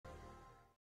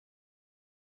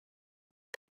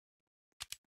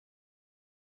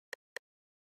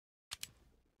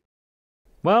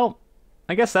Well,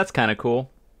 I guess that's kind of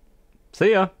cool. See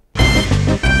ya.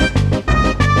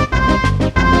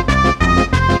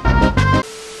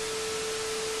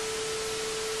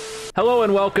 Hello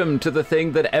and welcome to the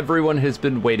thing that everyone has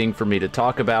been waiting for me to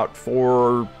talk about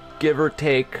for, give or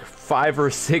take, 5 or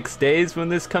 6 days when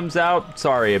this comes out.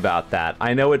 Sorry about that.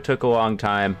 I know it took a long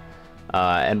time,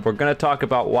 and we're going to talk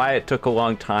about why it took a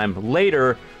long time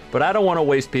later, but I don't want to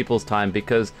waste people's time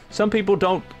because some people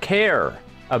don't care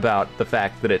about the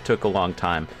fact that it took a long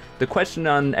time. The question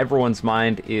on everyone's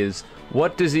mind is,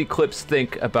 what does Eclipse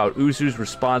think about Uzu's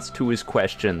response to his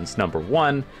questions, number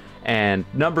 1, and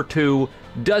number 2,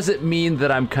 does it mean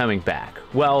that I'm coming back?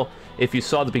 Well, if you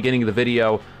saw the beginning of the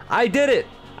video, I did it!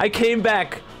 I came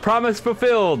back! Promise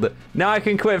fulfilled! Now I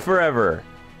can quit forever.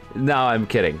 No, I'm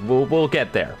kidding. We'll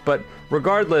get there. But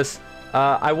regardless,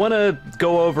 I want to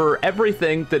go over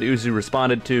everything that Uzu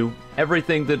responded to,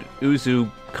 everything that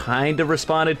Uzu kind of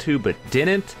responded to but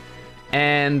didn't,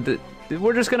 and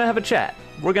we're just gonna have a chat.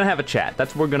 We're gonna have a chat.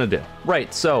 That's what we're gonna do.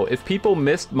 Right, so if people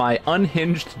missed my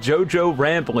unhinged Jojo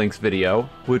ramblings video,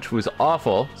 which was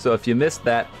awful, so if you missed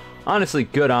that, honestly,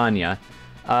 good on ya.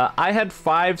 I had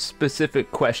 5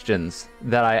 specific questions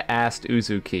that I asked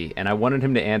Uzuki, and I wanted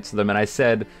him to answer them, and I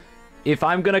said, if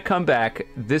I'm gonna come back,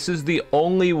 this is the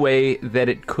only way that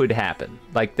it could happen.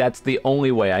 Like, that's the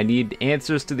only way. I need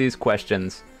answers to these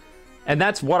questions. And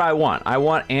that's what I want. I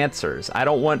want answers. I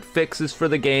don't want fixes for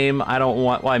the game. I don't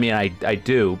want, well, I mean, I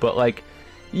do, but like,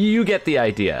 you get the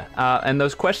idea. And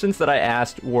those questions that I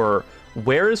asked were,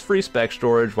 where is free spec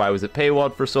storage? Why was it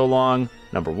paywalled for so long?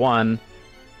 Number 1.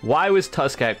 Why was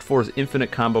Tusk Act 4's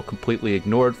infinite combo completely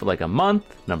ignored for like a month?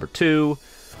 Number 2.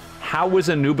 How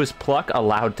was Anubis Pluck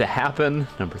allowed to happen?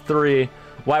 Number 3.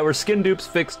 Why were skin dupes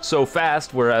fixed so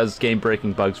fast, whereas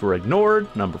game-breaking bugs were ignored?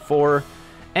 Number 4.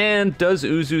 And does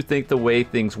Uzu think the way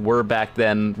things were back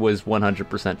then was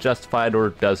 100% justified, or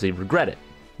does he regret it?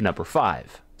 Number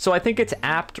 5. So I think it's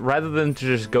apt, rather than to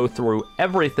just go through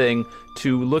everything,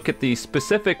 to look at the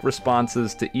specific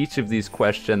responses to each of these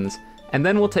questions, and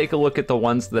then we'll take a look at the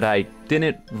ones that I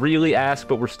didn't really ask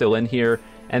but were still in here,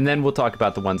 and then we'll talk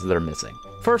about the ones that are missing.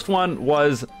 First one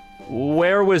was,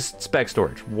 where was spec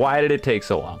storage? Why did it take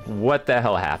so long? What the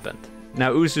hell happened?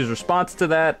 Now Uzu's response to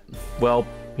that, well,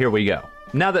 here we go.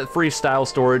 Now that freestyle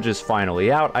storage is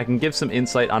finally out, I can give some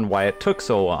insight on why it took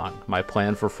so long. My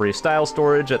plan for freestyle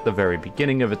storage at the very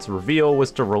beginning of its reveal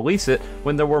was to release it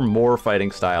when there were more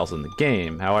fighting styles in the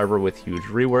game. However, with huge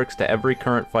reworks to every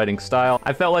current fighting style,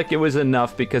 I felt like it was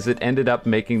enough because it ended up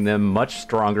making them much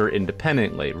stronger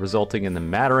independently, resulting in them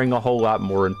mattering a whole lot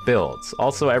more in builds.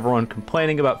 Also, everyone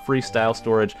complaining about freestyle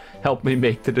storage helped me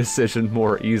make the decision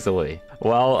more easily.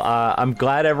 Well, I'm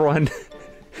glad everyone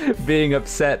being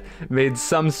upset made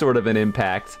some sort of an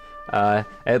impact.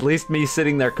 At least me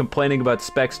sitting there complaining about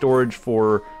spec storage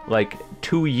for like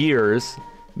 2 years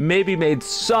maybe made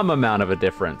some amount of a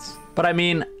difference. But I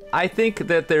mean, I think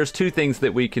that there's 2 things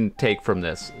that we can take from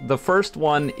this. The first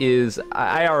one is,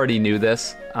 I already knew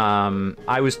this.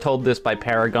 I was told this by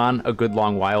Paragon a good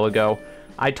long while ago.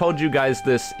 I told you guys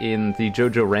this in the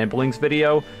Jojo Ramblings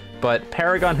video, but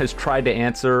Paragon has tried to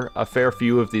answer a fair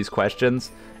few of these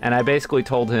questions, and I basically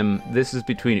told him, this is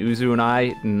between Uzu and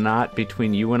I, not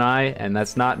between you and I, and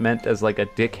that's not meant as like a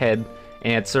dickhead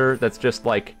answer. That's just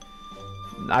like,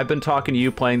 I've been talking to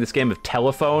you playing this game of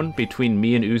telephone between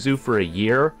me and Uzu for a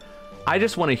year. I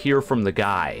just want to hear from the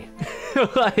guy.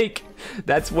 Like,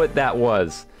 that's what that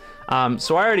was.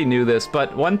 So I already knew this,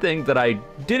 but one thing that I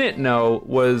didn't know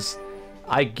was,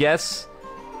 I guess,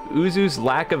 Uzu's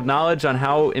lack of knowledge on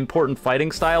how important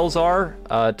fighting styles are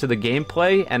to the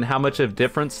gameplay and how much of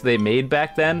difference they made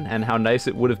back then and how nice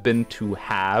it would have been to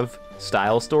have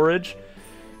style storage.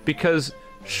 Because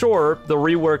sure, the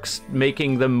reworks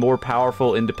making them more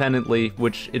powerful independently,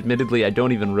 which admittedly I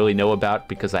don't even really know about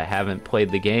because I haven't played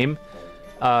the game,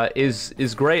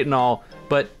 is great and all,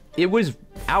 but it was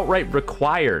outright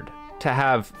required to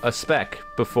have a spec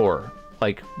before.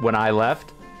 Like, when I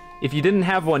left, if you didn't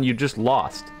have one, you just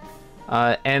lost.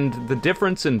 And the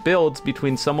difference in builds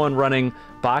between someone running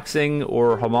boxing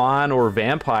or Haman or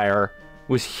vampire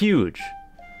was huge.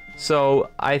 So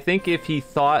I think if he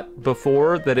thought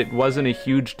before that it wasn't a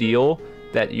huge deal,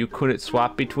 that you couldn't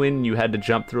swap between, you had to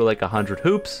jump through like 100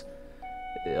 hoops,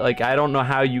 like, I don't know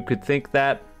how you could think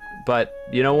that, but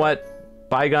you know what?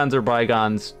 Bygones are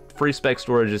bygones. Free spec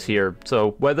storage is here.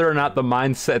 So whether or not the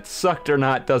mindset sucked or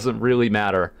not doesn't really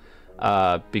matter,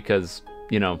 because,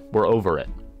 you know, we're over it.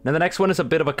 Now the next one is a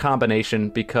bit of a combination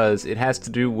because it has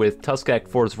to do with Tusk Act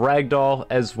 4's Ragdoll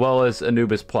as well as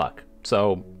Anubis Pluck.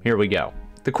 So here we go.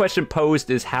 The question posed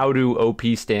is, how do OP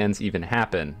stands even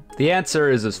happen? The answer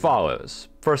is as follows.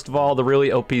 First of all, the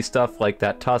really OP stuff like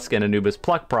that Tusk and Anubis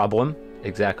Pluck problem,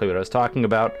 exactly what I was talking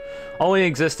about, only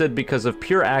existed because of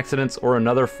pure accidents or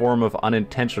another form of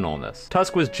unintentionalness.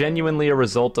 Tusk was genuinely a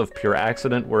result of pure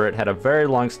accident, where it had a very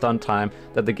long stun time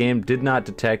that the game did not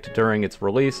detect during its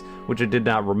release, which it did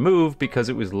not remove because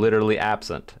it was literally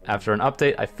absent. After an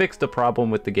update, I fixed a problem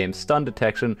with the game's stun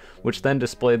detection, which then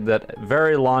displayed that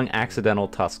very long accidental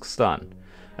Tusk stun.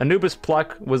 Anubis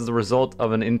Pluck was the result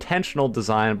of an intentional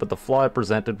design, but the flaw it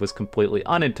presented was completely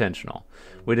unintentional.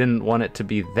 We didn't want it to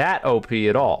be that OP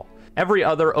at all. Every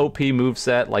other OP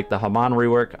moveset, like the Haman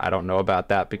rework, I don't know about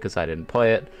that because I didn't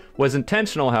play it, was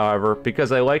intentional, however,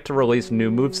 because I like to release new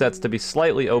movesets to be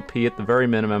slightly OP at the very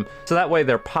minimum, so that way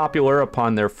they're popular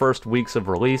upon their first weeks of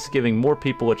release, giving more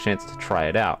people a chance to try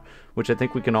it out, which I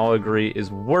think we can all agree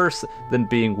is worse than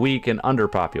being weak and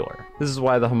underpopular. This is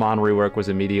why the Haman rework was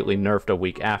immediately nerfed a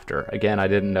week after. Again, I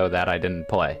didn't know that, I didn't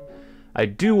play. I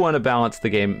do want to balance the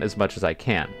game as much as I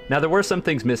can. Now, there were some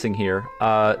things missing here.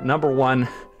 Number one,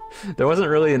 there wasn't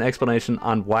really an explanation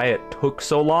on why it took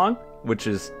so long, which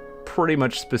is pretty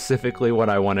much specifically what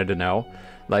I wanted to know.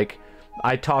 Like,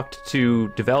 I talked to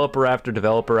developer after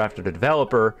developer after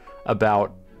developer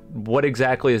about what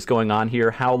exactly is going on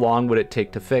here, how long would it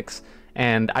take to fix,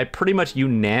 and I pretty much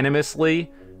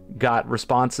unanimously got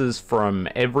responses from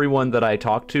everyone that I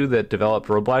talked to that developed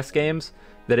Roblox games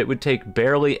that it would take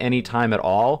barely any time at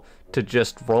all to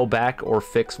just roll back or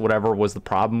fix whatever was the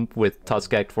problem with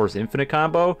Tusk Act Force Infinite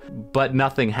combo, but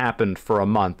nothing happened for a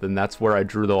month, and that's where I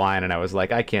drew the line, and I was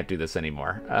like, I can't do this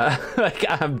anymore. Like,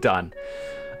 I'm done.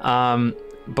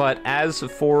 But as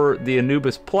for the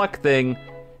Anubis Pluck thing,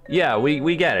 yeah,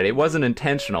 we get it. It wasn't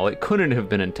intentional. It couldn't have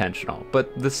been intentional.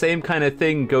 But the same kind of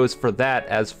thing goes for that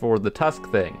as for the Tusk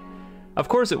thing. Of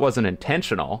course it wasn't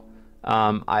intentional.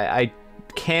 I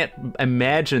can't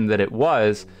imagine that it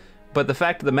was, but the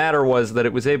fact of the matter was that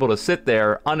it was able to sit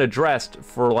there unaddressed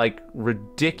for like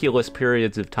ridiculous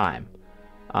periods of time.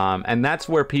 And that's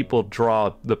where people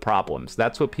draw the problems.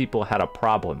 That's what people had a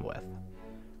problem with.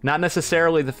 Not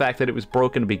necessarily the fact that it was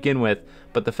broken to begin with,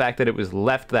 but the fact that it was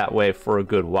left that way for a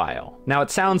good while. Now, it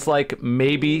sounds like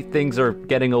maybe things are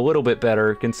getting a little bit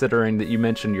better, considering that you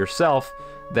mentioned yourself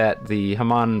that the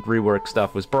Haman rework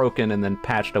stuff was broken and then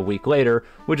patched a week later,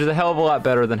 which is a hell of a lot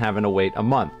better than having to wait a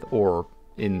month, or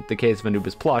in the case of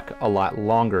Anubis Pluck, a lot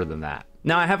longer than that.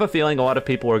 Now, I have a feeling a lot of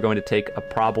people are going to take a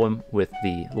problem with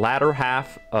the latter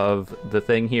half of the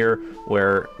thing here,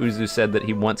 where Uzu said that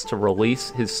he wants to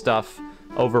release his stuff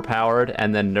overpowered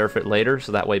and then nerf it later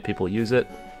so that way people use it.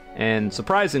 And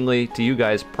surprisingly to you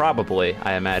guys, probably,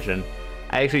 I imagine,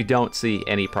 I actually don't see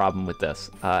any problem with this,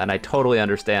 and I totally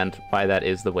understand why that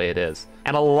is the way it is.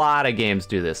 And a lot of games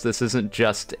do this. This isn't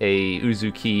just a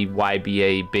Uzuki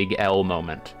YBA Big L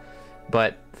moment.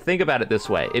 But think about it this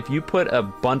way. If you put a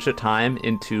bunch of time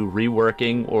into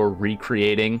reworking or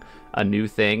recreating a new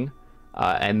thing,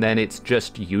 and then it's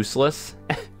just useless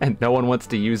and no one wants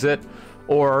to use it,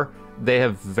 or they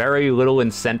have very little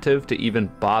incentive to even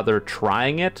bother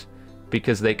trying it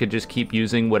because they could just keep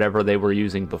using whatever they were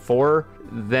using before,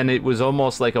 then it was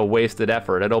almost like a wasted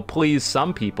effort. It'll please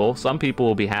some people. Some people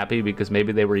will be happy because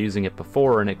maybe they were using it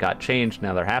before and it got changed,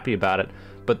 now they're happy about it.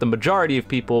 But the majority of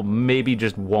people maybe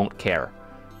just won't care.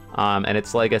 And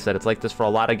it's like I said, it's like this for a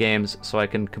lot of games, so I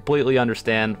can completely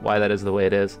understand why that is the way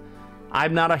it is.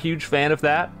 I'm not a huge fan of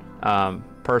that,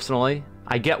 personally.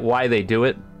 I get why they do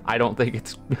it. I don't think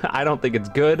it's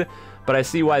good, but I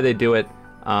see why they do it,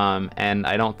 and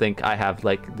I don't think I have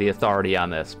like the authority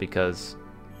on this because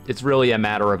it's really a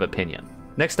matter of opinion.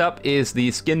 Next up is the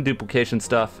skin duplication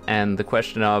stuff and the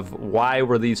question of why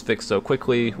were these fixed so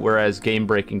quickly, whereas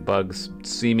game-breaking bugs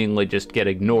seemingly just get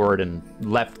ignored and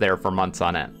left there for months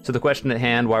on end. So the question at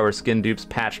hand, why were skin dupes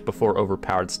patched before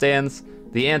overpowered stands?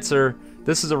 The answer,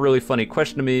 this is a really funny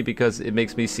question to me because it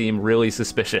makes me seem really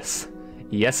suspicious.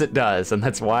 Yes, it does, and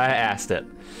that's why I asked it.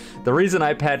 The reason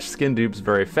I patch skin dupes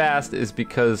very fast is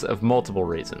because of multiple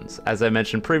reasons. As I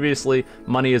mentioned previously,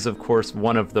 money is of course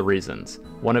one of the reasons.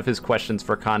 One of his questions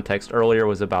for context earlier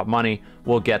was about money.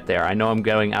 We'll get there. I know I'm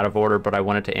going out of order, but I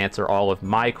wanted to answer all of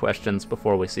my questions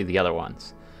before we see the other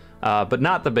ones. But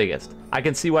not the biggest. I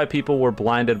can see why people were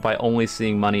blinded by only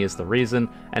seeing money as the reason,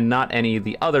 and not any of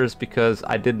the others because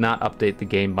I did not update the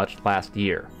game much last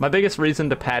year. My biggest reason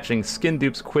to patching skin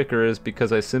dupes quicker is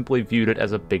because I simply viewed it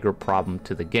as a bigger problem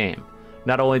to the game.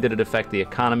 Not only did it affect the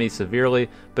economy severely,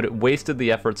 but it wasted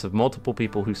the efforts of multiple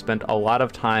people who spent a lot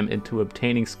of time into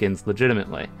obtaining skins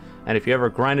legitimately. And if you ever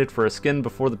grinded for a skin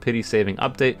before the pity-saving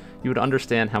update, you would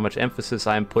understand how much emphasis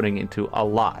I am putting into a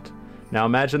lot. Now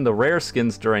imagine the rare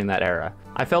skins during that era.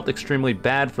 I felt extremely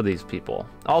bad for these people.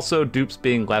 Also, dupes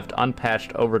being left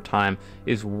unpatched over time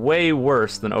is way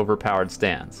worse than overpowered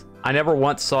stands. I never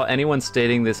once saw anyone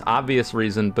stating this obvious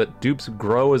reason, but dupes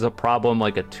grow as a problem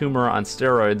like a tumor on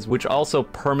steroids, which also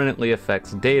permanently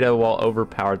affects data while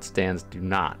overpowered stands do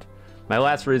not. My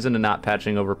last reason to not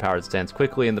patching overpowered stands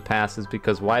quickly in the past is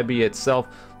because YB itself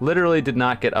literally did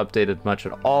not get updated much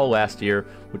at all last year,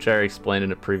 which I explained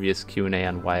in a previous Q&A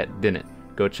on why it didn't.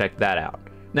 Go check that out.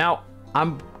 Now,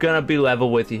 I'm gonna be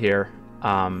level with you here,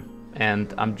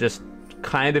 and I'm just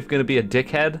kind of gonna be a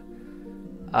dickhead.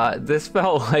 This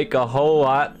felt like a whole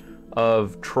lot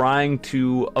of trying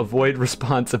to avoid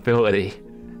responsibility.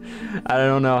 I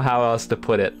don't know how else to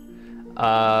put it.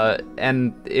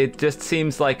 And it just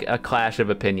seems like a clash of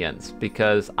opinions,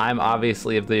 because I'm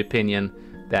obviously of the opinion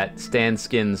that stand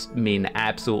skins mean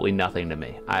absolutely nothing to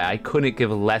me. I couldn't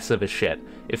give less of a shit.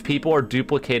 If people are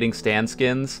duplicating stand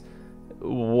skins,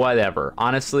 whatever.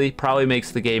 Honestly, probably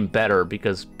makes the game better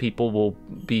because people will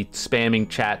be spamming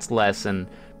chats less and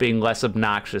being less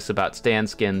obnoxious about stand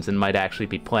skins and might actually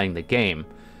be playing the game.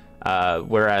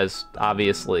 Whereas,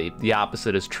 obviously, the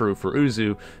opposite is true for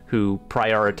Uzu, who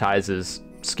prioritizes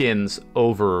skins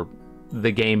over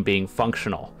the game being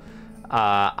functional.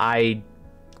 I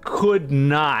could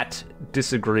not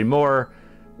disagree more,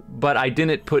 but I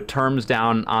didn't put terms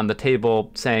down on the table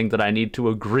saying that I need to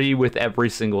agree with every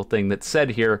single thing that's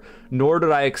said here, nor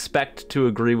did I expect to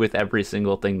agree with every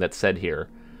single thing that's said here.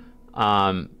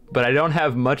 But I don't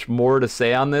have much more to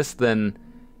say on this than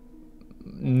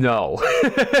no.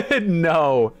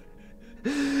 No.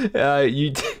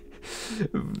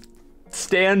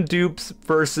 Stand dupes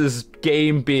versus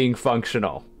game being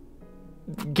functional.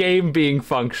 Game being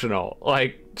functional.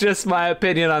 Like, just my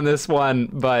opinion on this one,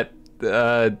 but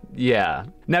yeah.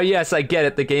 Now, yes, I get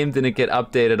it. The game didn't get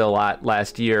updated a lot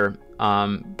last year.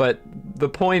 But the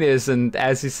point is, and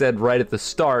as he said right at the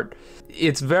start,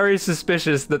 it's very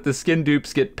suspicious that the skin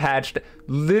dupes get patched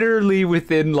literally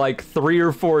within like 3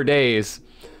 or 4 days.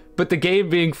 But the game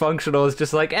being functional is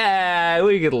just like,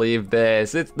 we could leave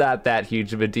this. It's not that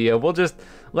huge of a deal. We'll just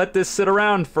let this sit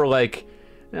around for like,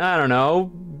 I don't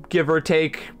know, give or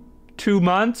take 2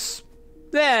 months.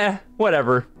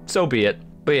 Whatever. So be it.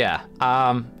 But yeah,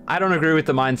 I don't agree with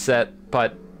the mindset,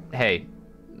 but hey,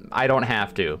 I don't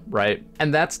have to, right?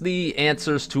 And that's the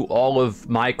answers to all of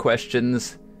my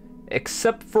questions,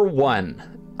 except for one.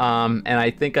 And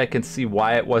I think I can see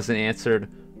why it wasn't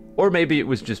answered, or maybe it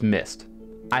was just missed.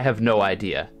 I have no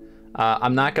idea.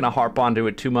 I'm not gonna harp onto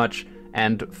it too much,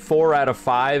 and 4 out of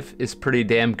 5 is pretty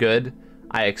damn good.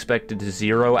 I expected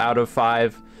 0 out of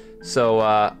 5, so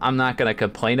I'm not gonna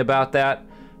complain about that,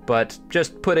 but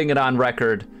just putting it on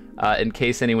record in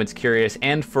case anyone's curious,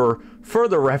 and for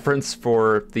further reference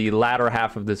for the latter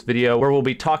half of this video, where we'll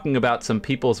be talking about some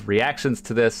people's reactions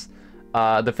to this.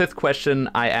 The 5th question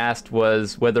I asked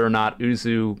was whether or not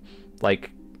Uzu,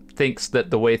 like, thinks that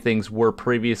the way things were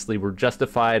previously were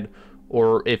justified,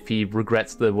 or if he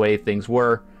regrets the way things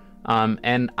were.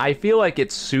 And I feel like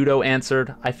it's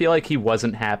pseudo-answered. I feel like he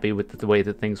wasn't happy with the way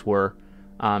that things were.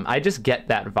 I just get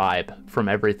that vibe from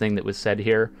everything that was said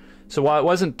here. So while it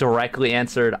wasn't directly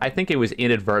answered, I think it was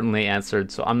inadvertently answered,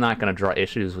 so I'm not going to draw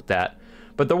issues with that.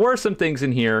 But there were some things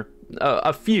in here,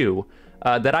 a few,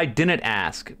 that I didn't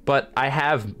ask, but I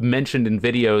have mentioned in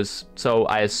videos, so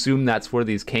I assume that's where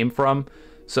these came from.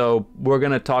 So we're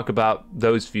going to talk about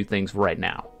those few things right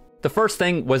now. The first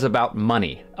thing was about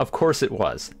money. Of course it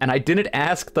was. And I didn't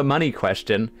ask the money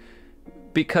question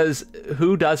because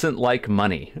who doesn't like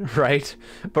money, right?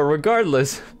 But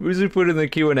regardless, Uzu put in the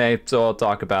Q&A, so I'll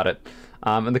talk about it.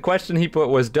 And the question he put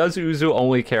was, does Uzu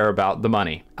only care about the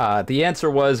money? The answer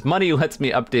was, money lets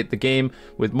me update the game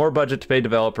with more budget to pay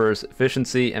developers,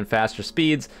 efficiency, and faster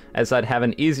speeds, as I'd have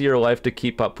an easier life to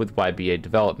keep up with YBA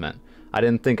development. I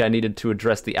didn't think I needed to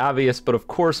address the obvious, but of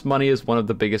course money is one of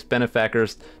the biggest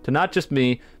benefactors to not just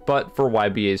me, but for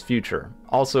YBA's future.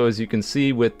 Also, as you can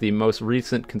see with the most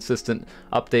recent consistent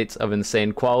updates of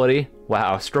insane quality,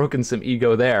 wow, stroking some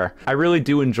ego there. I really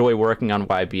do enjoy working on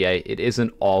YBA. It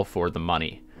isn't all for the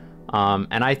money.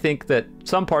 And I think that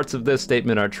some parts of this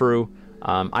statement are true.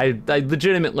 I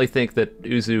legitimately think that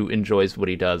Uzu enjoys what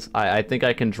he does. I think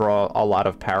I can draw a lot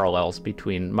of parallels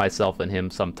between myself and him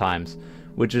sometimes,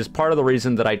 which is part of the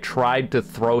reason that I tried to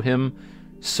throw him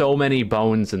so many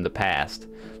bones in the past.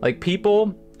 Like,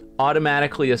 people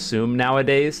automatically assume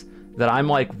nowadays that I'm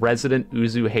like resident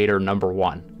Uzu hater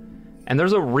 #1. And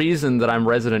there's a reason that I'm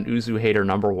resident Uzu hater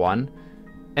 #1,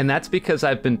 and that's because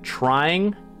I've been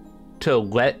trying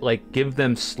to give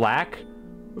them slack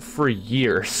for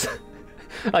years.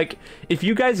 Like, if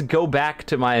you guys go back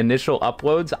to my initial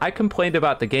uploads, I complained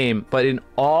about the game, but in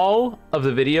all of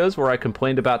the videos where I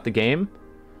complained about the game,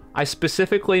 I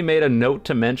specifically made a note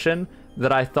to mention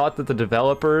that I thought that the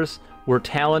developers were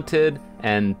talented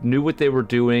and knew what they were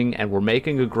doing and were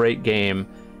making a great game,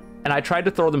 and I tried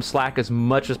to throw them slack as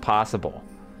much as possible.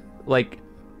 Like,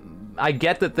 I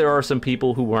get that there are some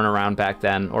people who weren't around back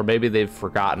then, or maybe they've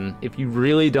forgotten. If you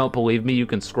really don't believe me, you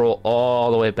can scroll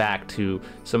all the way back to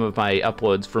some of my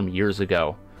uploads from years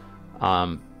ago.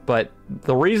 But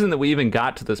the reason that we even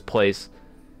got to this place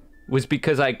was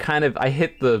because I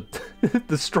hit the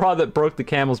the straw that broke the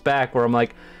camel's back, where I'm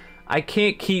like, I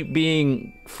can't keep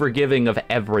being forgiving of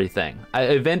everything.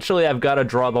 Eventually I've got to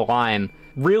draw the line,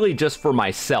 really just for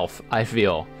myself, I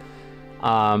feel.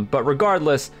 But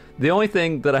regardless, the only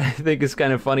thing that I think is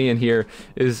kind of funny in here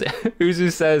is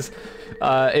Uzu says,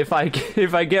 if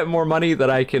I get more money, that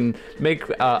I can make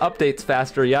updates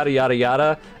faster, yada yada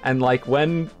yada. And like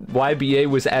when YBA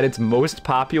was at its most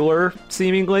popular,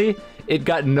 seemingly, it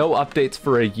got no updates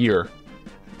for a year.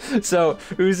 So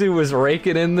Uzu was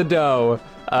raking in the dough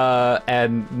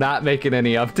and not making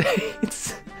any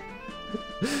updates.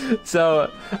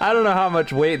 So I don't know how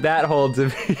much weight that holds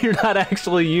if you're not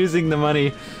actually using the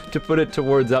money to put it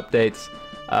towards updates,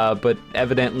 but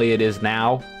evidently it is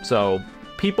now. So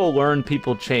people learn,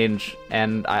 people change,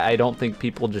 and I don't think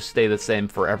people just stay the same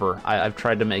forever. I've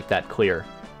tried to make that clear,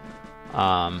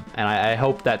 and I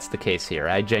hope that's the case here.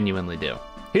 I genuinely do.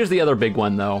 Here's the other big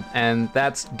one though, and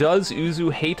that's, does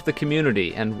Uzu hate the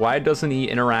community, and why doesn't he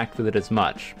interact with it as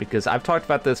much? Because I've talked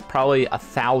about this probably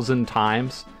 1,000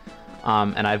 times.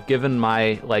 And I've given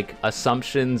my, like,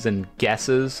 assumptions and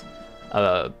guesses,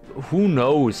 who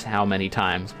knows how many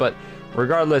times. But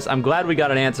regardless, I'm glad we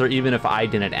got an answer even if I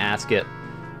didn't ask it.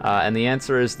 And the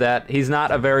answer is that he's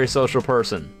not a very social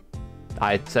person.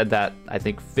 I said that, I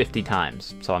think, 50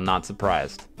 times, so I'm not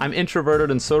surprised. I'm introverted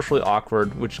and socially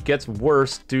awkward, which gets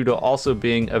worse due to also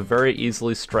being a very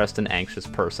easily stressed and anxious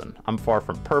person. I'm far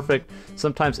from perfect.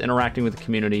 Sometimes interacting with the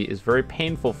community is very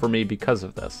painful for me because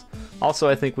of this. Also,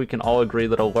 I think we can all agree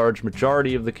that a large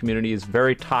majority of the community is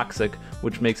very toxic,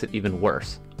 which makes it even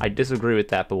worse. I disagree with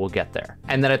that, but we'll get there.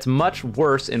 And that it's much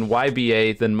worse in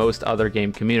YBA than most other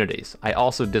game communities. I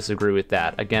also disagree with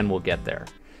that. Again, we'll get there.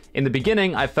 In the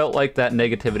beginning, I felt like that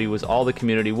negativity was all the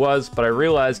community was, but I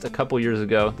realized a couple years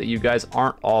ago that you guys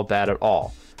aren't all bad at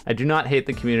all. I do not hate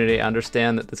the community. I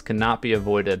understand that this cannot be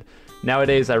avoided.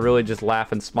 Nowadays, I really just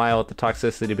laugh and smile at the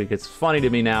toxicity because it's funny to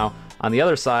me now. On the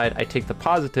other side, I take the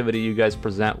positivity you guys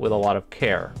present with a lot of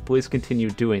care. Please continue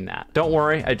doing that. Don't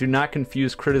worry, I do not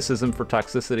confuse criticism for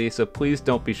toxicity, so please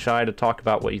don't be shy to talk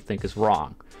about what you think is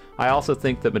wrong. I also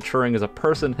think that maturing as a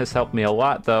person has helped me a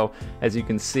lot, though. As you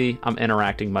can see, I'm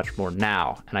interacting much more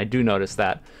now, and I do notice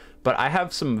that. But I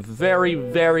have some very,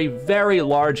 very, very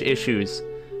large issues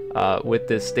with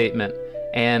this statement,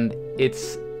 and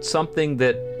it's something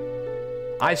that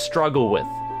I struggle with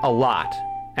a lot,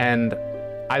 and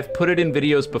I've put it in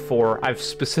videos before. I've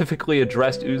specifically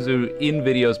addressed Uzu in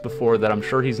videos before that I'm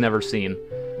sure he's never seen,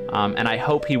 and I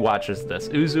hope he watches this.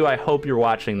 Uzu, I hope you're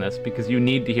watching this because you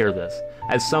need to hear this.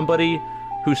 As somebody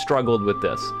who struggled with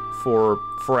this for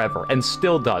forever and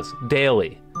still does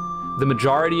daily, the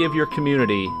majority of your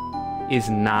community is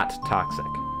not toxic.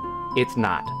 It's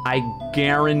not. I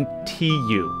guarantee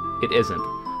you it isn't.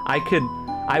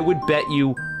 I would bet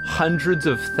you hundreds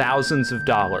of thousands of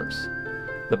dollars.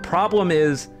 The problem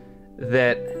is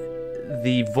that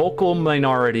the vocal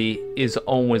minority is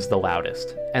always the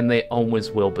loudest, and they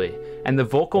always will be. And the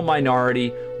vocal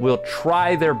minority will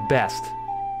try their best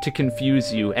to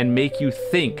confuse you and make you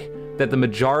think that the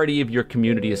majority of your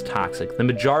community is toxic. The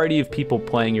majority of people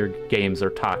playing your games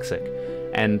are toxic.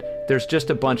 And there's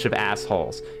just a bunch of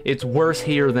assholes. It's worse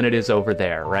here than it is over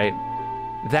there, right?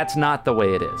 That's not the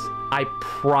way it is. I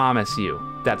promise you,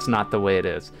 that's not the way it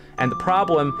is. And the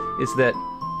problem is that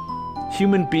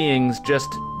human beings,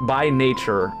 just by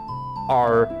nature,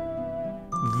 are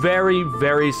very,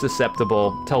 very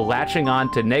susceptible to latching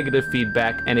on to negative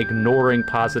feedback and ignoring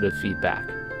positive feedback.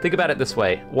 Think about it this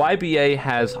way. YBA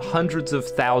has hundreds of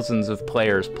thousands of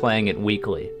players playing it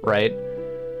weekly, right?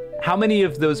 How many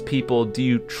of those people do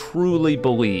you truly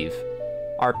believe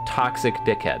are toxic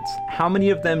dickheads? How many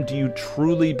of them do you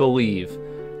truly believe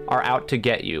are out to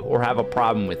get you or have a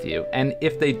problem with you? And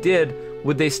if they did,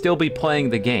 would they still be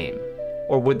playing the game?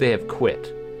 Or would they have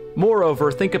quit?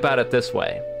 Moreover, think about it this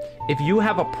way. If you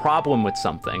have a problem with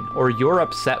something or you're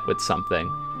upset with something,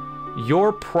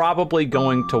 you're probably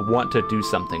going to want to do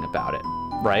something about it,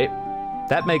 right?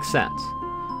 That makes sense.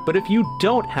 But if you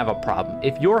don't have a problem,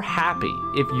 if you're happy,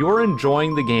 if you're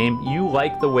enjoying the game, you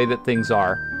like the way that things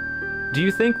are, Do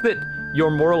you think that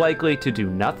you're more likely to do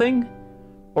nothing?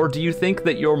 Or do you think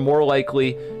that you're more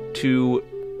likely to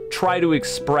try to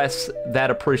express that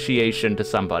appreciation to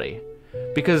somebody?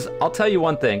 Because I'll tell you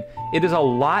one thing, it is a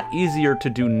lot easier to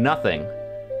do nothing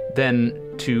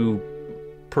than to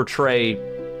portray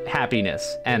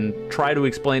happiness and try to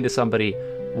explain to somebody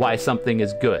why something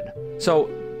is good. So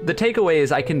the takeaway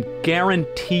is I can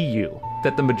guarantee you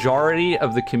that the majority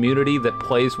of the community that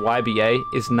plays YBA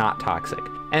is not toxic.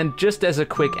 And just as a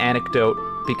quick anecdote,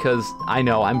 because I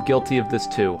know I'm guilty of this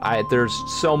too, there's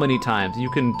so many times, you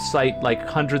can cite like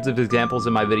hundreds of examples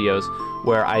in my videos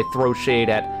where I throw shade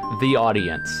at the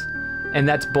audience. And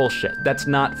that's bullshit. That's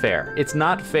not fair. It's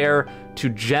not fair to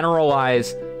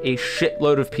generalize a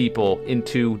shitload of people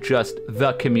into just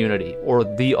the community or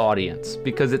the audience,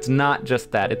 because it's not just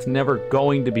that. It's never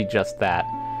going to be just that.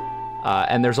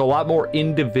 And there's a lot more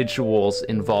individuals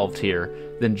involved here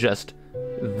than just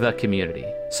the community.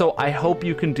 So I hope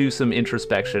you can do some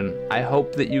introspection. I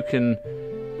hope that you can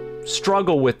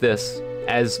struggle with this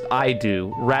as I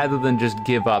do, rather than just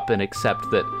give up and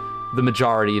accept that the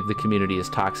majority of the community is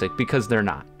toxic, because they're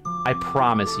not. I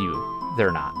promise you,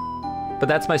 they're not. But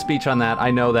that's my speech on that.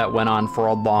 I know that went on for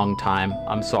a long time.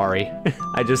 I'm sorry.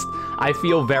 I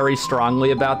feel very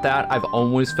strongly about that. I've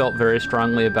always felt very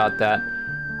strongly about that.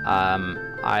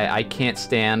 I can't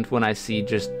stand when I see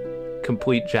just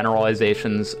complete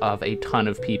generalizations of a ton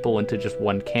of people into just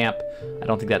one camp. I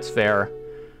don't think that's fair.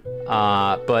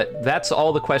 But that's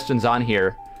all the questions on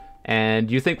here. And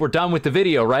you think we're done with the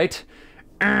video, right?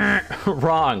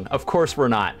 Wrong. Of course we're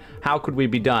not. How could we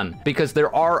be done? Because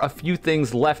there are a few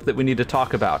things left that we need to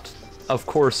talk about. Of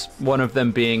course, one of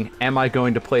them being, am I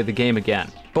going to play the game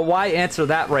again? But why answer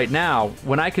that right now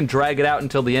when I can drag it out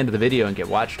until the end of the video and get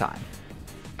watch time?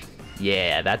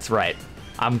 Yeah, that's right.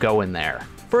 I'm going there.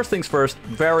 First things first,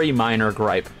 very minor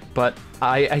gripe, but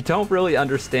I don't really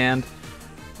understand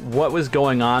what was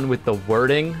going on with the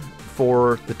wording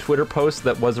for the Twitter post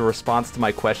that was a response to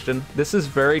my question. This is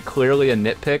very clearly a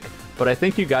nitpick, but I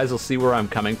think you guys will see where I'm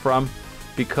coming from,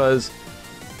 because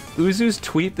Uzu's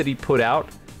tweet that he put out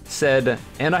said,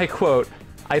 and I quote,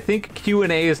 "I think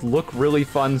Q&As look really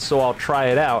fun, so I'll try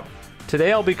it out.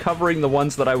 Today I'll be covering the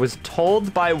ones that I was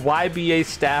told by YBA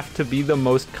staff to be the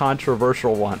most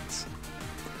controversial ones."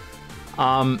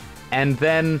 And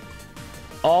then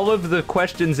all of the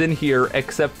questions in here,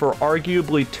 except for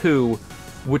arguably two,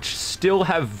 which still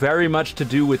have very much to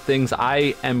do with things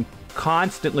I am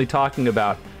constantly talking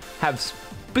about,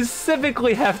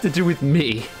 specifically have to do with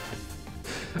me.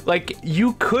 Like,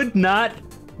 you could not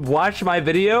watch my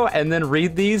video and then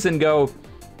read these and go,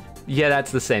 yeah,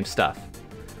 that's the same stuff.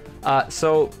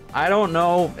 So I don't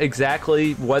know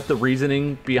exactly what the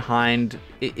reasoning behind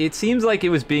it. It seems like it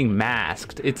was being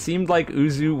masked. It seemed like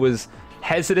Uzu was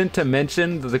hesitant to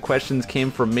mention that the questions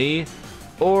came from me,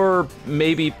 or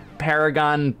maybe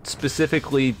Paragon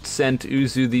specifically sent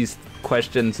Uzu these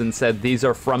questions and said these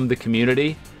are from the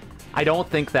community. I don't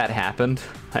think that happened.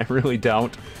 I really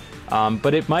don't.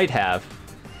 But it might have.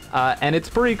 And it's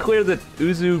pretty clear that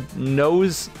Uzu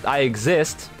knows I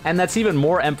exist, and that's even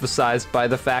more emphasized by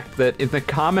the fact that in the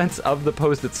comments of the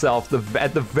post itself,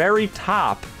 at the very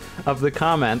top of the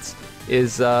comments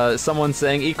is someone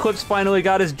saying Eclipse finally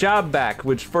got his job back,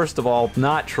 which, first of all,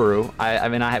 not true. I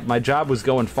mean, my job was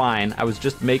going fine. I was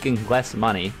just making less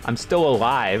money. I'm still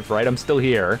alive, right? I'm still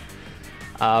here.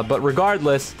 But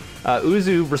regardless,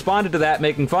 Uzu responded to that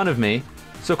making fun of me,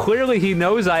 so clearly he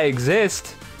knows I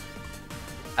exist.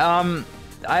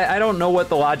 I don't know what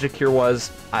the logic here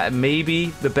was. Maybe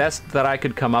the best that I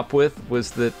could come up with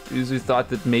was that Uzu thought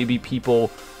that maybe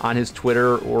people on his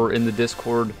Twitter or in the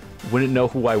Discord wouldn't know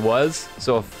who I was,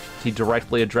 so if he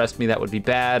directly addressed me, that would be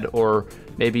bad, or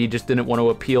maybe he just didn't want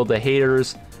to appeal to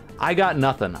haters. I got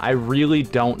nothing. I really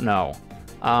don't know.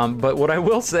 But what I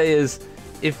will say is,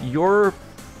 if you're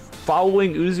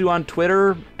following Uzu on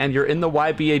Twitter and you're in the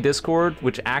YBA Discord,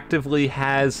 which actively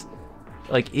has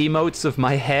like emotes of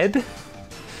my head,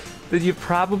 then you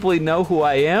probably know who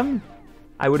I am,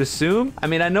 I would assume. I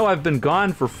mean, I know I've been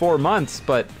gone for 4 months,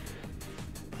 but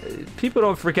people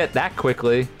don't forget that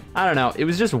quickly. I don't know, it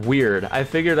was just weird. I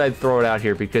figured I'd throw it out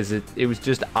here because it was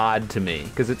just odd to me,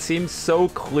 because it seems so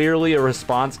clearly a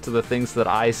response to the things that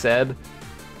I said,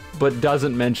 but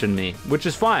doesn't mention me, which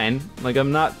is fine. Like,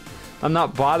 I'm not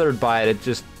bothered by it, it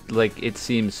just, like, it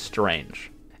seems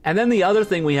strange. And then the other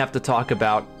thing we have to talk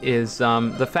about is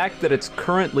the fact that it's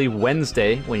currently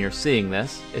Wednesday when you're seeing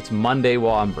this. It's Monday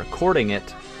while I'm recording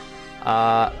it.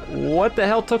 What the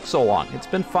hell took so long? It's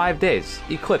been 5 days.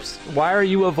 Eclipse, why are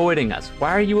you avoiding us?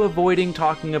 Why are you avoiding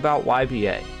talking about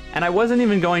YBA? And I wasn't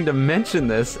even going to mention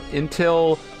this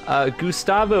until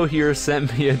Gustavo here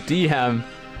sent me a DM,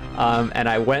 and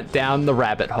I went down the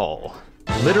rabbit hole.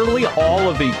 Literally all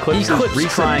of Eclipse's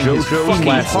retrying his fucking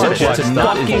hardest to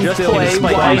not just play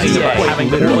YBA,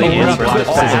 having literally interrupted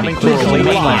all having clearly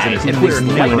made it, and we're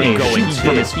never going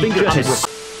to his fingertips.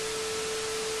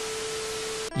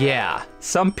 Yeah,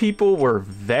 some people were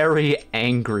very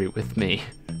angry with me.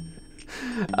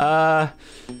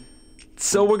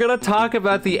 So we're gonna talk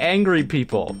about the angry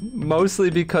people, mostly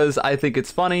because I think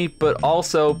it's funny, but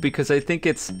also because I think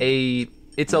it's a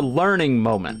learning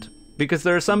moment. Because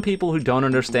there are some people who don't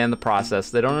understand the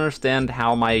process, they don't understand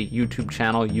how my YouTube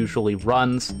channel usually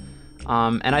runs,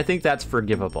 and I think that's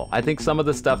forgivable. I think some of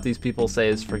the stuff these people say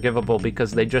is forgivable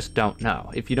because they just don't know.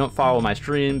 If you don't follow my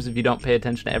streams, if you don't pay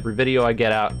attention to every video I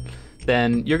get out,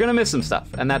 then you're gonna miss some stuff,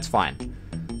 and that's fine.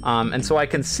 And so I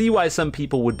can see why some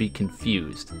people would be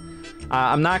confused.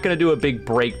 I'm not gonna do a big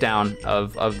breakdown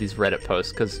of these Reddit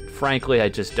posts, because frankly, I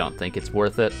just don't think it's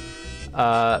worth it.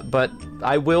 But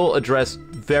I will address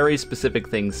very specific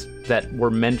things that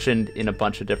were mentioned in a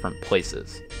bunch of different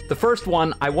places. The first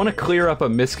one, I want to clear up a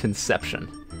misconception.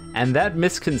 And that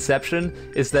misconception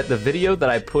is that the video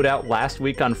that I put out last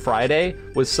week on Friday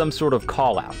was some sort of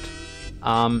call out.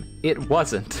 It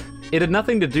wasn't. It had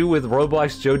nothing to do with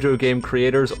Roblox Jojo game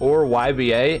creators or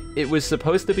YBA. It was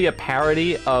supposed to be a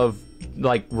parody of,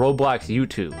 like, Roblox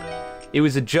YouTube. It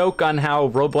was a joke on how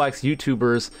Roblox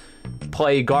YouTubers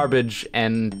play garbage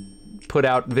and put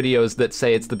out videos that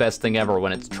say it's the best thing ever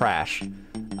when it's trash.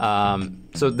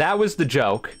 So that was the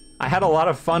joke. I had a lot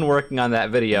of fun working on that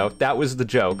video. That was the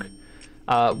joke.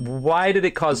 Why did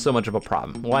it cause so much of a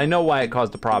problem? Well, I know why it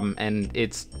caused a problem, and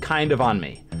it's kind of on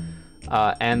me.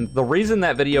 And the reason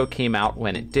that video came out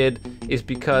when it did is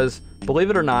because, believe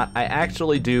it or not, I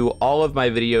actually do all of my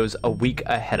videos a week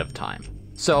ahead of time.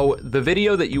 So the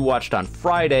video that you watched on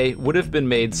Friday would have been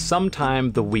made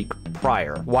sometime the week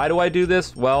prior. Why do I do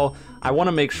this? Well, I want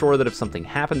to make sure that if something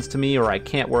happens to me or I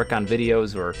can't work on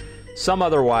videos or some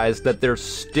otherwise, that there's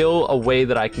still a way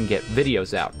that I can get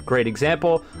videos out. Great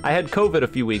example, I had COVID a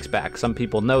few weeks back. Some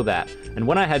people know that. And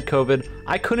when I had COVID,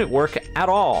 I couldn't work at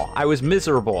all. I was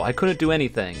miserable. I couldn't do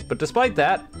anything. But despite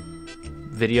that,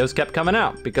 videos kept coming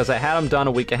out because I had them done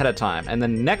a week ahead of time. And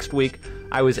then next week,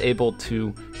 I was able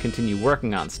to continue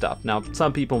working on stuff. Now,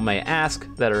 some people may ask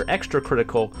that are extra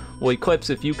critical, well, Eclipse,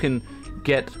 if you can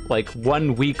get like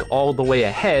 1 week all the way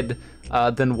ahead,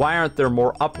 then why aren't there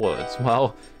more uploads?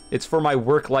 Well, it's for my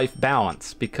work-life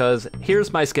balance, because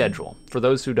here's my schedule, for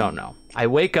those who don't know. I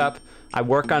wake up, I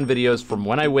work on videos from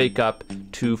when I wake up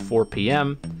to 4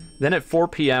 p.m. Then at 4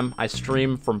 p.m., I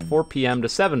stream from 4 p.m. to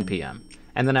 7 p.m.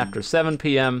 And then after 7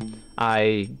 p.m.,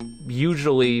 I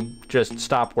usually just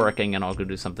stop working and I'll go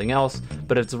do something else.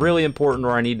 But if it's really important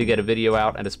or I need to get a video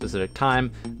out at a specific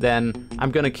time, then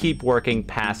I'm gonna keep working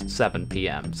past 7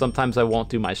 p.m. Sometimes I won't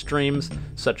do my streams,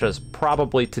 such as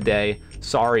probably today.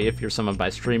 Sorry if you're some of my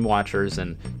stream watchers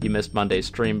and you missed Monday's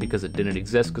stream because it didn't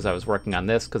exist because I was working on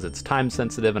this because it's time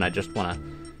sensitive and I just wanna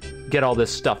get all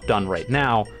this stuff done right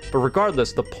now. But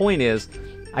regardless, the point is,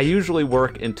 I usually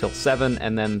work until 7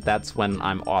 and then that's when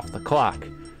I'm off the clock.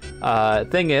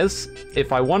 Thing is,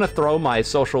 if I want to throw my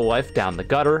social life down the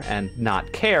gutter and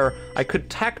not care, I could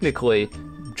technically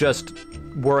just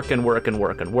work and work and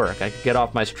work and work. I could get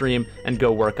off my stream and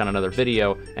go work on another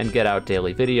video and get out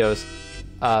daily videos,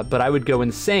 but I would go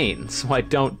insane, so I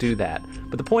don't do that.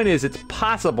 But the point is, it's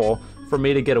possible for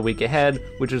me to get a week ahead,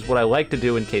 which is what I like to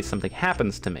do in case something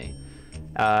happens to me.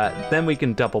 Then we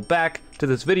can double back to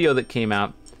this video that came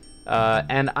out.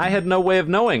 And I had no way of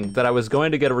knowing that I was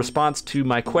going to get a response to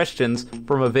my questions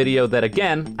from a video that,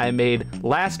 again, I made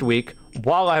last week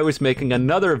while I was making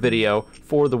another video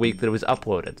for the week that it was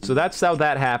uploaded. So that's how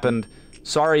that happened.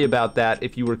 Sorry about that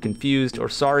if you were confused, or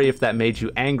sorry if that made you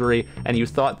angry and you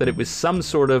thought that it was some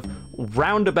sort of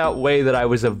roundabout way that I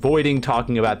was avoiding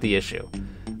talking about the issue.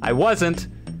 I wasn't.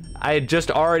 I had just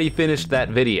already finished that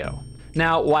video.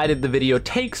 Now, why did the video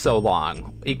take so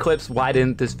long? Eclipse, why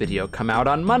didn't this video come out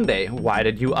on Monday? Why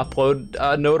did you upload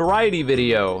a notoriety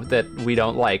video that we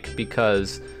don't like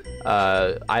because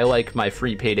I like my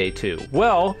free payday too?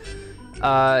 Well,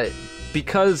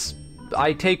 because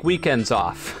I take weekends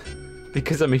off.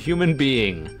 Because I'm a human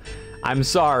being. I'm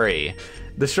sorry.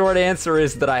 The short answer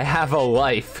is that I have a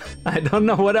life. I don't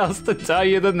know what else to tell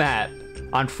you than that.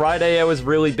 On Friday, I was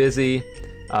really busy.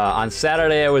 On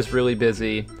Saturday, I was really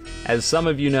busy. As some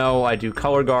of you know, I do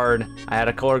color guard. I had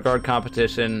a color guard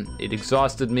competition. It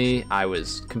exhausted me. I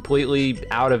was completely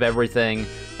out of everything.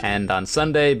 And on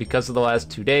Sunday, because of the last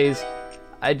 2 days,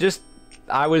 I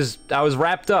was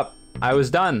wrapped up. I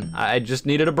was done. I just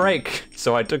needed a break.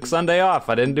 so I took Sunday off.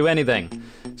 I didn't do anything.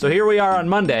 So here we are on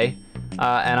Monday,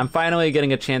 and I'm finally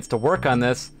getting a chance to work on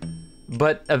this,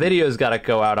 but a video's gotta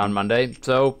go out on Monday,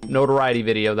 so notoriety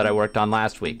video that I worked on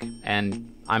last week, and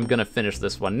I'm gonna finish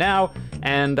this one now,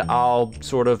 and I'll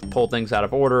sort of pull things out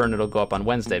of order and it'll go up on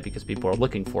Wednesday because people are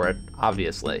looking for it,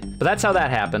 obviously. But that's how that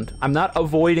happened. I'm not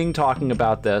avoiding talking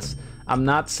about this. I'm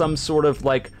not some sort of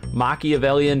like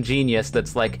Machiavellian genius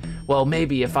that's like, well,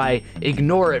 maybe if I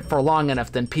ignore it for long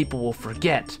enough, then people will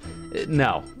forget.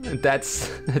 No,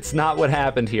 that's not what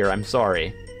happened here, I'm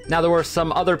sorry. Now, there were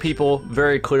some other people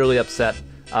very clearly upset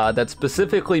that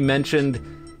specifically mentioned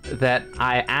that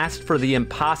I asked for the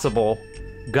impossible,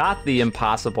 got the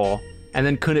impossible, and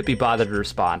then couldn't be bothered to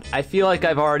respond. I feel like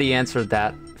I've already answered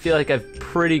that. I feel like I've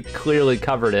pretty clearly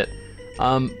covered it.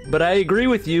 But I agree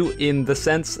with you in the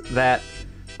sense that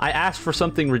I asked for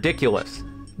something ridiculous.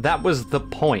 That was the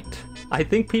point. I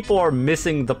think people are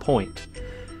missing the point.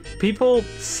 People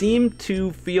seem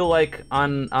to feel like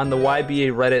on the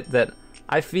YBA Reddit that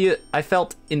I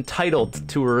felt entitled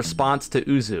to a response to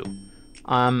Uzu.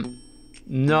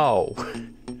 No.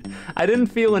 I didn't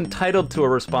feel entitled to a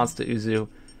response to Uzu.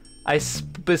 I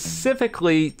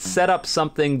specifically set up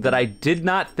something that I did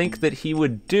not think that he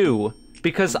would do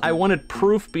because I wanted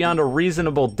proof beyond a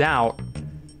reasonable doubt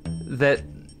that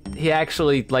he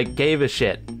actually, like, gave a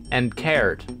shit and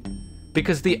cared.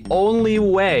 Because the only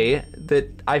way that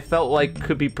I felt like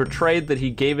could be portrayed that he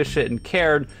gave a shit and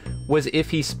cared was if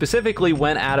he specifically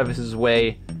went out of his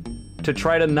way to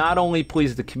try to not only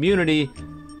please the community,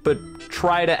 but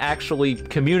try to actually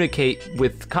communicate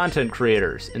with content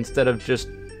creators instead of just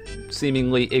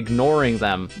seemingly ignoring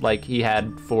them like he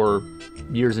had for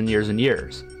years and years and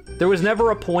years. There was never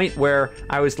a point where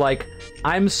I was like,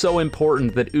 I'm so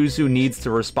important that Uzu needs to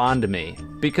respond to me,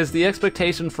 because the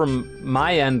expectation from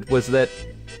my end was that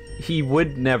he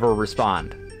would never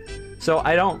respond. So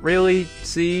I don't really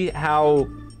see how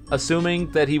assuming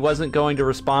that he wasn't going to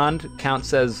respond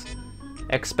counts as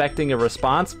expecting a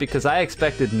response, because I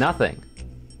expected nothing.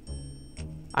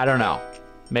 I don't know.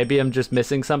 Maybe I'm just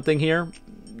missing something here.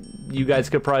 You guys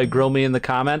could probably grill me in the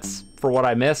comments for what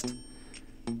I missed.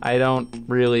 I don't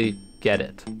really get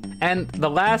it. And the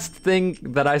last thing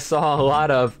that I saw a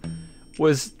lot of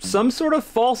was some sort of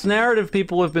false narrative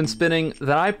people have been spinning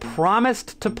that I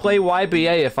promised to play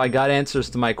YBA if I got answers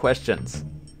to my questions.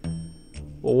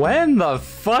 When the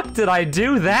fuck did I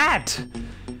do that?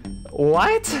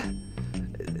 What?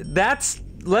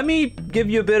 Let me give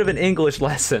you a bit of an English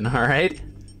lesson, all right?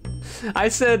 I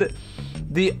said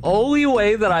the only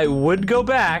way that I would go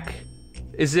back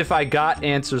is if I got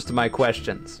answers to my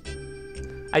questions.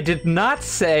 I did not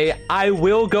say I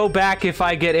will go back if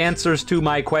I get answers to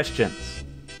my questions.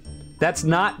 That's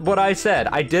not what I said.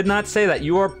 I did not say that.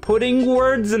 You are putting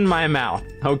words in my mouth,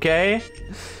 okay?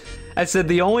 I said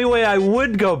the only way I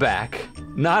would go back,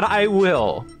 not I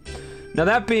will. Now,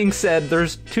 that being said,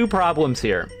 there's two problems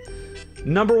here.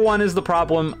 Number one is the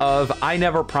problem of I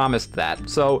never promised that.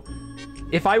 So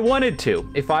if I wanted to,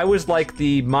 if I was like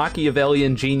the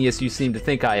Machiavellian genius you seem to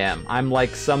think I am, I'm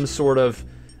like some sort of,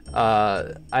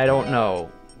 I don't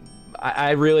know.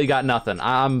 I really got nothing.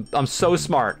 I'm so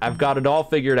smart. I've got it all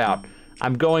figured out.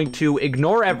 I'm going to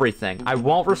ignore everything. I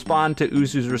won't respond to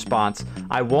Uzu's response.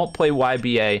 I won't play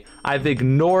YBA. I've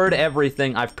ignored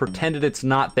everything. I've pretended it's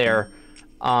not there.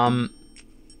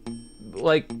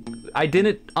 Like, I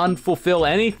didn't unfulfill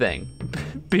anything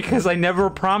because I never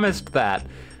promised that.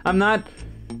 I'm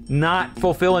not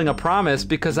fulfilling a promise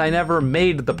because I never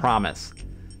made the promise.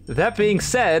 That being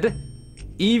said,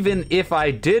 even if I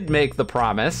did make the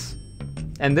promise,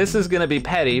 and this is gonna be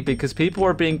petty because people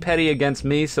are being petty against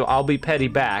me, so I'll be petty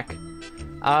back.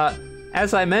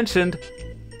 As I mentioned,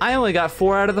 I only got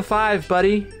 4 out of the 5,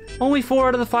 buddy. Only 4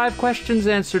 out of the 5 questions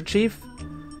answered, Chief.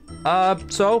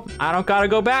 So I don't gotta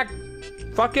go back.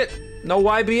 Fuck it, no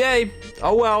YBA.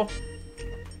 Oh well.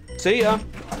 See ya.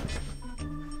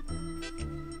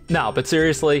 No, but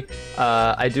seriously,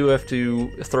 I do have to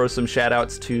throw some shout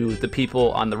outs to the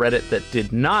people on the Reddit that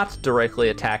did not directly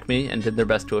attack me and did their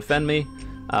best to offend me.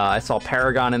 I saw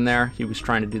Paragon in there. He was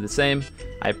trying to do the same.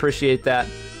 I appreciate that.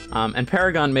 And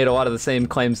Paragon made a lot of the same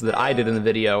claims that I did in the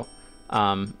video.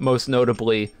 Most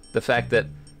notably, the fact that,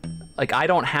 like, I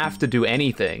don't have to do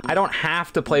anything. I don't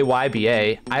have to play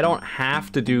YBA. I don't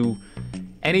have to do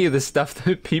any of the stuff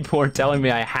that people are telling me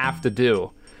I have to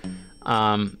do.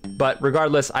 But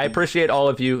regardless, I appreciate all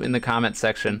of you in the comment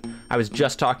section. I was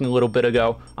just talking a little bit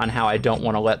ago on how I don't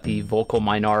want to let the vocal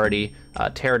minority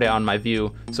tear down my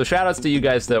view. So shout outs to you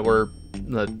guys that were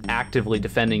actively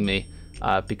defending me,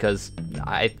 because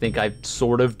I think I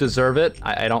sort of deserve it.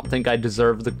 I don't think I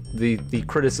deserve the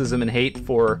criticism and hate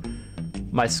for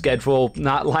my schedule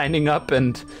not lining up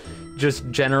and just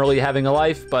generally having a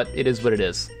life, but it is what it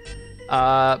is.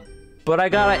 But I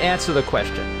gotta answer the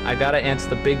question. I gotta answer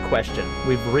the big question.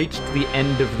 We've reached the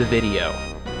end of the video.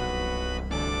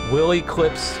 Will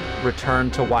Eclipse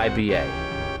return to YBA?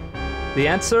 The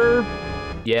answer,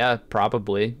 yeah,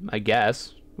 probably, I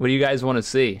guess. What do you guys want to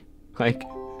see? Like,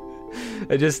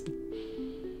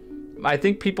 I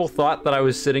think people thought that I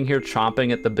was sitting here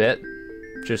chomping at the bit,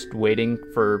 just waiting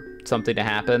for something to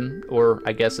happen, or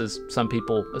I guess as some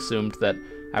people assumed that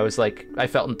I was like, I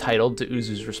felt entitled to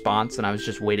Uzu's response and I was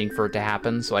just waiting for it to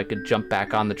happen so I could jump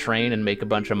back on the train and make a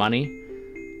bunch of money.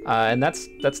 And that's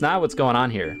not what's going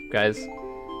on here, guys.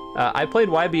 I played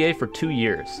YBA for 2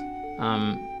 years,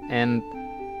 and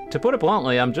to put it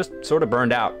bluntly, I'm just sort of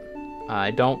burned out.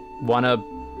 I don't want to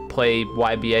play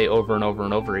YBA over and over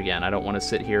and over again. I don't want to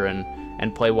sit here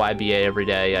and play YBA every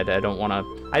day. I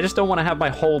just don't want to have my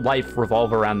whole life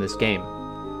revolve around this game.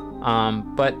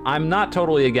 But I'm not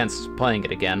totally against playing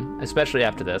it again, especially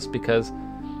after this, because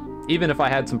even if I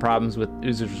had some problems with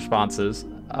Uzu's responses,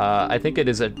 I think it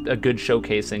is a good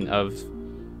showcasing of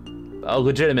a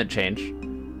legitimate change.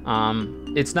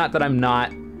 It's not that I'm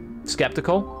not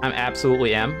skeptical. I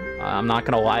absolutely am. I'm not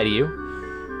going to lie to you.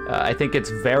 I think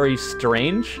it's very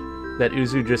strange that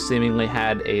Uzu just seemingly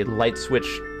had a light switch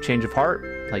change of heart.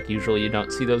 Like, usually you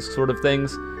don't see those sort of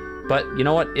things. But you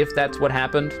know what? If that's what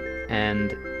happened,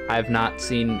 and I've not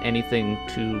seen anything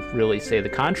to really say the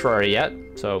contrary yet,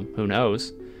 so who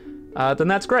knows, then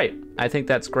that's great. I think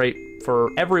that's great for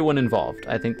everyone involved.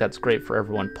 I think that's great for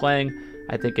everyone playing.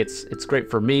 I think it's great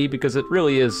for me because it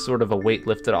really is sort of a weight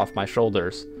lifted off my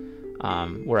shoulders,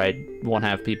 where I won't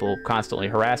have people constantly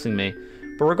harassing me.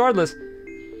 But regardless,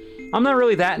 I'm not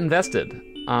really that invested.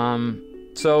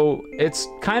 So it's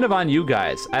kind of on you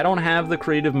guys. I don't have the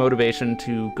creative motivation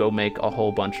to go make a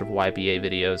whole bunch of YBA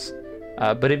videos.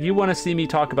 But if you want to see me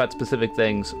talk about specific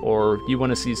things, or you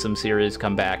want to see some series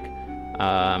come back,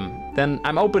 then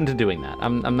I'm open to doing that.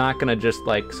 I'm not going to just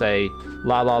like say,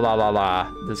 la la la la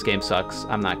la, this game sucks,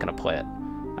 I'm not going to play it.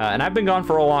 And I've been gone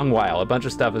for a long while. A bunch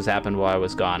of stuff has happened while I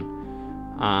was gone.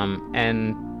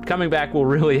 And coming back will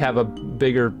really have a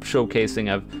bigger showcasing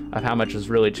of how much has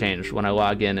really changed when I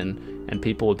log in and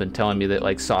people have been telling me that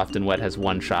like Soft and Wet has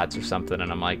one-shots or something,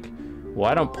 and I'm like, well,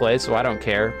 I don't play, so I don't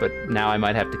care, but now I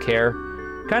might have to care.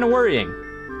 Kind of worrying.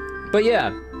 But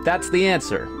yeah, that's the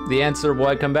answer. The answer, will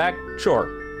I come back? Sure.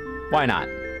 Why not?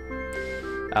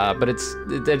 But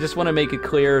I just want to make it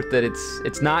clear that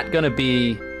it's not going to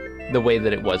be the way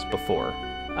that it was before.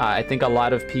 I think a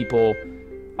lot of people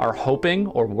are hoping,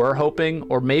 or were hoping,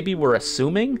 or maybe were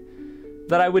assuming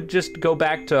that I would just go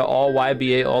back to all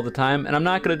YBA all the time, and I'm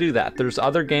not going to do that. There's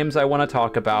other games I want to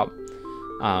talk about,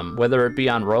 whether it be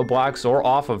on Roblox or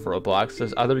off of Roblox.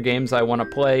 There's other games I want to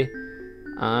play,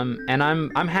 and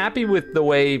I'm happy with the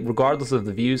way, regardless of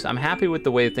the views, I'm happy with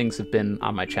the way things have been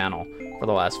on my channel for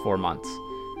the last 4 months.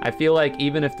 I feel like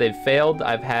even if they've failed,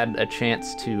 I've had a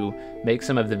chance to make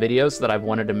some of the videos that I've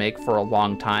wanted to make for a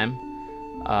long time.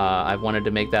 I've wanted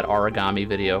to make that origami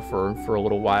video for a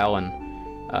little while,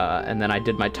 and then I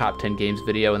did my top 10 games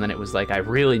video, and then it was like, I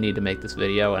really need to make this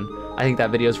video, and I think that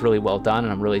video is really well done,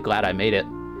 and I'm really glad I made it.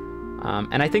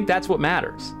 And I think that's what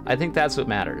matters. I think that's what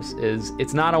matters, is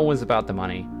it's not always about the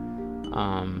money.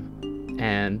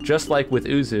 And just like with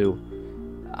Uzu,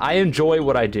 I enjoy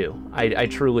what I do. I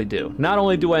truly do. Not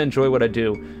only do I enjoy what I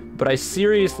do, but I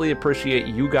seriously appreciate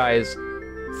you guys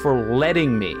for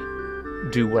letting me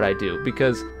do what I do,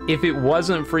 because if it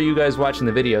wasn't for you guys watching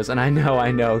the videos, and I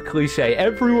know, cliche,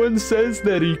 everyone says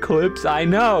that, Eclipse, I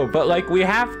know, but like, we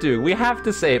have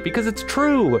to say it because it's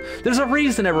true. There's a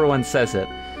reason everyone says it.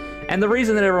 And the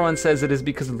reason that everyone says it is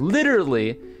because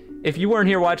literally, if you weren't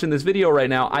here watching this video right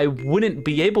now, I wouldn't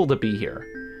be able to be here.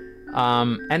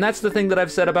 And that's the thing that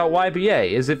I've said about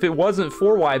YBA, is if it wasn't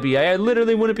for YBA, I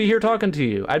literally wouldn't be here talking to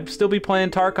you. I'd still be playing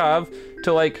Tarkov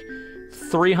to like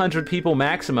 300 people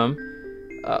maximum,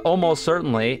 almost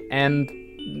certainly, and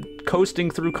coasting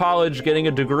through college, getting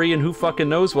a degree and who fucking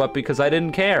knows what, because I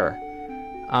didn't care.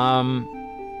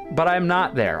 But I'm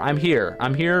not there. I'm here.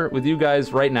 I'm here with you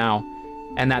guys right now,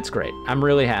 and that's great. I'm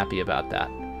really happy about that.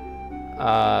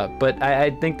 But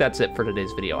I think that's it for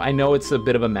today's video. I know it's a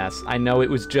bit of a mess. I know it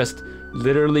was just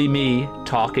literally me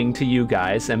talking to you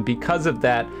guys, and because of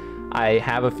that, I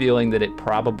have a feeling that it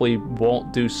probably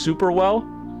won't do super well,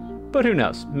 but who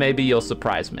knows? Maybe you'll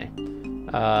surprise me.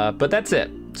 But that's it.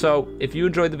 So if you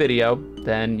enjoyed the video,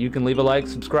 then you can leave a like,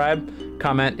 subscribe,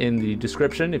 comment in the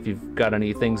description if you've got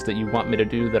any things that you want me to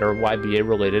do that are YBA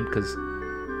related, because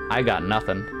I got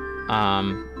nothing.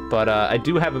 But I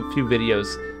do have a few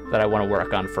videos that I want to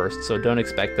work on first, so don't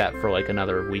expect that for like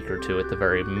another week or two at the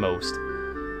very most.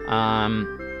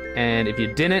 And if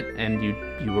you didn't, and you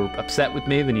were upset with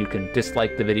me, then you can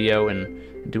dislike the video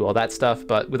and do all that stuff.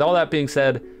 But with all that being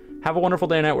said, have a wonderful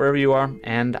day or night wherever you are,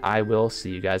 and I will see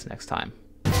you guys next time.